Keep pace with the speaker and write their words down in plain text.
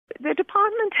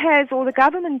department has, or the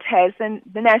government has,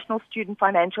 the National Student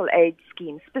Financial Aid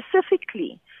Scheme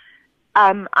specifically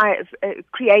I've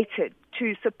created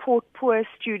to support poor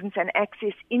students and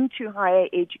access into higher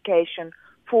education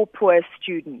for poor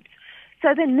students.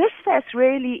 So the NSFAS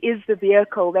really is the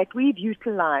vehicle that we've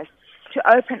utilized to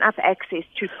open up access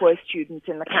to poor students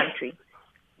in the country.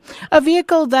 A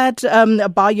vehicle that,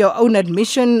 by your own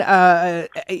admission,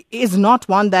 is not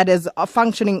one that is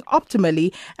functioning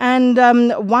optimally, and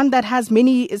one that has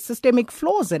many systemic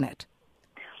flaws in it.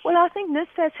 Well, I think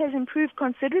NSFAS has improved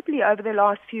considerably over the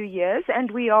last few years, and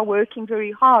we are working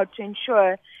very hard to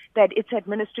ensure that its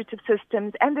administrative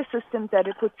systems and the systems that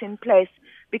it puts in place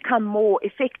become more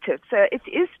effective. So it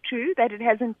is true that it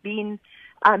hasn't been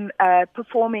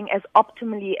performing as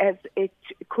optimally as it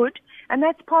could, and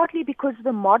that's partly because of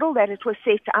the model that it was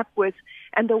set up with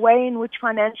and the way in which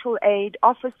financial aid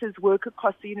officers work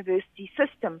across the university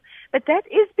system. But that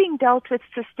is being dealt with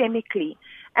systemically,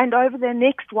 and over the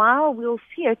next while we'll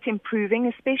see it improving,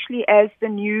 especially as the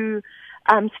new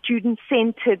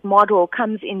student-centered model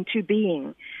comes into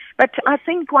being. But I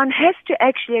think one has to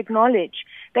actually acknowledge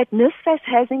that NSFAS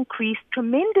has increased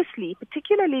tremendously,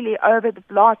 particularly over the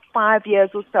last 5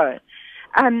 years or so.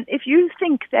 If you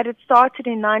think that it started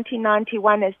in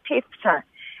 1991 as TEPSA,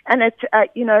 and it's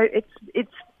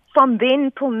from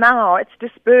then till now, it's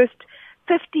disbursed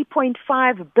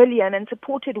 50.5 billion and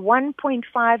supported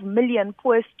 1.5 million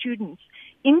poor students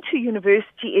into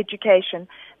university education.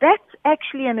 That's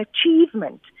actually an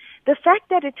achievement. The fact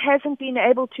that it hasn't been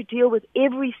able to deal with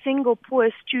every single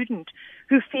poor student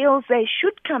who feels they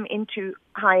should come into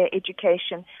higher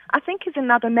education, I think is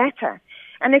another matter.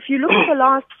 And if you look at the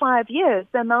last 5 years,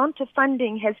 the amount of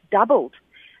funding has doubled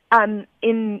in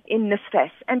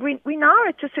NSFAS. And we now are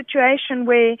at a situation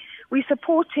where we're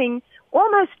supporting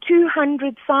almost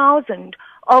 200,000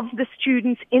 of the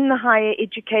students in the higher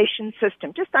education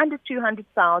system, just under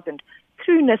 200,000,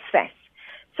 through NSFAS.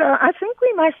 So I think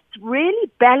we must really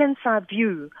balance our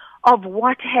view of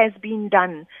what has been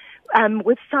done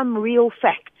with some real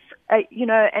facts,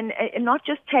 and not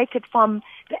just take it from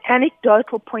the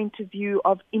anecdotal point of view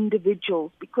of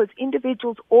individuals, because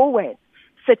individuals always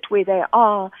sit where they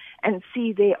are and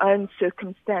see their own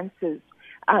circumstances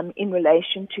in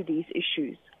relation to these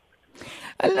issues.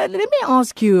 Let me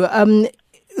ask you,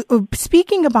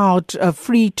 speaking about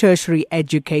free tertiary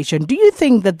education, do you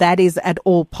think that is at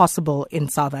all possible in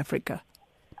South Africa?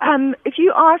 If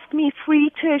you ask me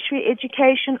free tertiary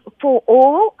education for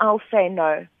all, I'll say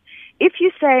no. If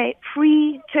you say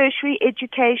free tertiary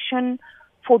education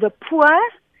for the poor,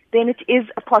 then it is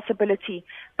a possibility.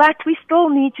 But we still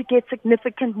need to get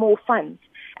significant more funds.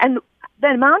 And the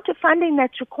amount of funding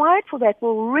that's required for that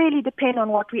will really depend on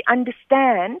what we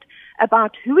understand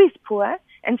about who is poor,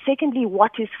 and secondly,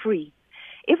 what is free.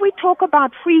 If we talk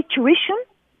about free tuition,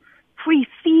 free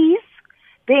fees,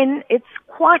 then it's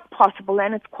quite possible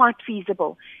and it's quite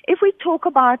feasible. If we talk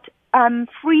about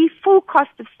free full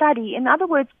cost of study, in other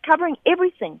words, covering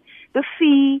everything, the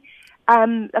fee,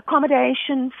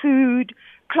 accommodation, food,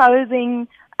 clothing,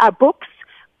 books,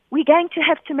 we're going to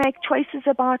have to make choices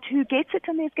about who gets it,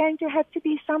 and there's going to have to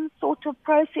be some sort of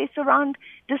process around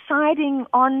deciding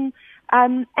on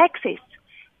access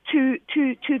to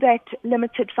that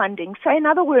limited funding. So in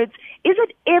other words, is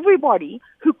it everybody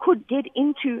who could get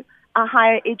into a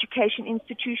higher education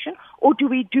institution, or do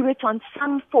we do it on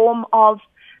some form of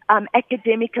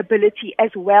academic ability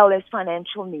as well as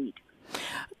financial need?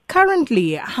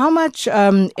 Currently, how much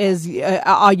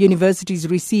are universities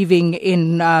receiving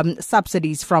in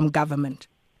subsidies from government?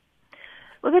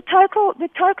 Well, the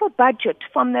total budget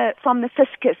from the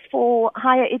fiscus for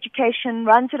higher education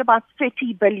runs at about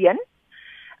 30 billion.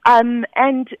 The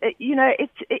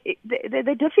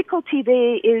difficulty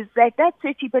there is that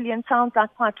 30 billion sounds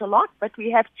like quite a lot, but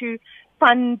we have to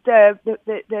fund the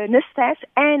NSFAS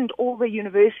and all the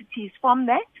universities from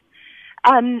that.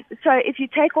 So if you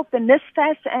take off the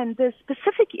NSFAS and the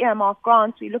specific earmark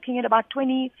grants, we're looking at about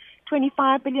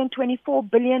 25 billion, 24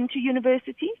 billion to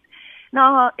universities.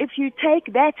 Now, if you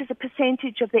take that as a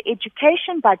percentage of the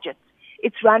education budget,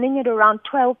 it's running at around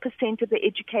 12% of the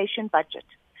education budget,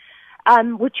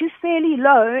 which is fairly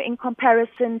low in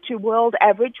comparison to world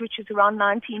average, which is around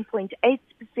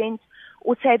 19.8%,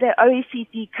 or say the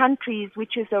OECD countries,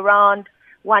 which is around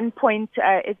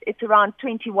it's around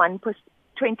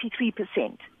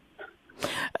 23%.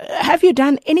 Have you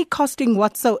done any costing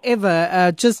whatsoever?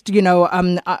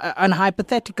 On a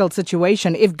hypothetical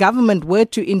situation, if government were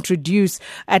to introduce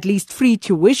at least free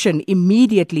tuition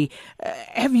immediately,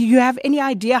 have you any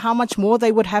idea how much more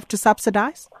they would have to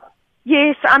subsidize?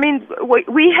 Yes, I mean,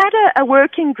 we had a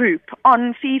working group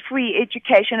on fee-free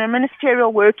education, a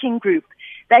ministerial working group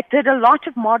that did a lot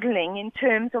of modeling in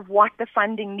terms of what the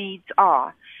funding needs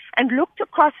are and looked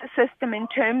across the system in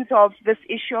terms of this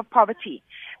issue of poverty.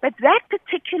 But that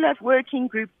particular working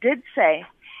group did say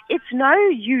it's no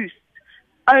use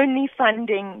only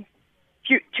funding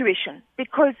tuition,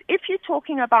 because if you're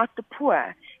talking about the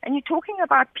poor and you're talking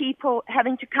about people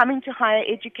having to come into higher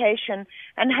education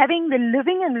and having the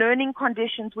living and learning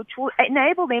conditions which will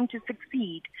enable them to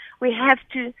succeed, we have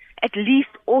to at least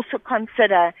also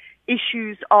consider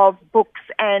issues of books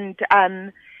and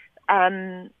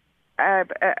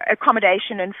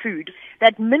accommodation and food,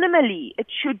 that minimally it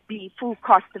should be full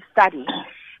cost of study.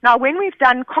 Now, when we've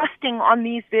done costing on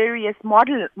these various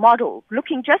models,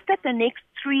 looking just at the next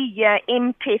 3-year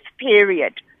MTEF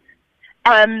period,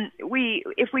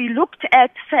 if we looked at,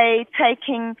 say,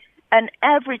 taking an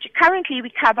average, currently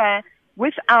we cover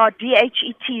with our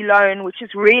DHET loan, which is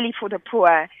really for the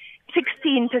poor,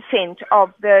 16%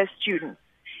 of the students.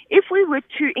 If we were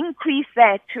to increase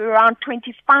that to around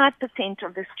 25%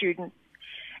 of the students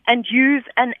and use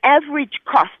an average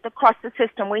cost across the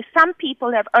system, where some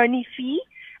people have only fee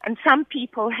and some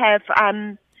people have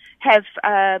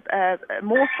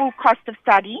more full cost of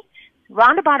study,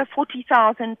 round about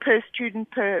 40,000 per student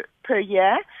per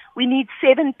year, we need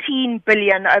 17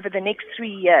 billion over the next 3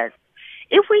 years.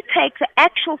 If we take the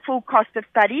actual full cost of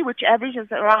study, which averages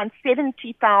around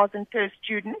 70,000 per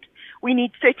student, we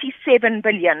need 37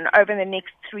 billion over the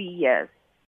next 3 years.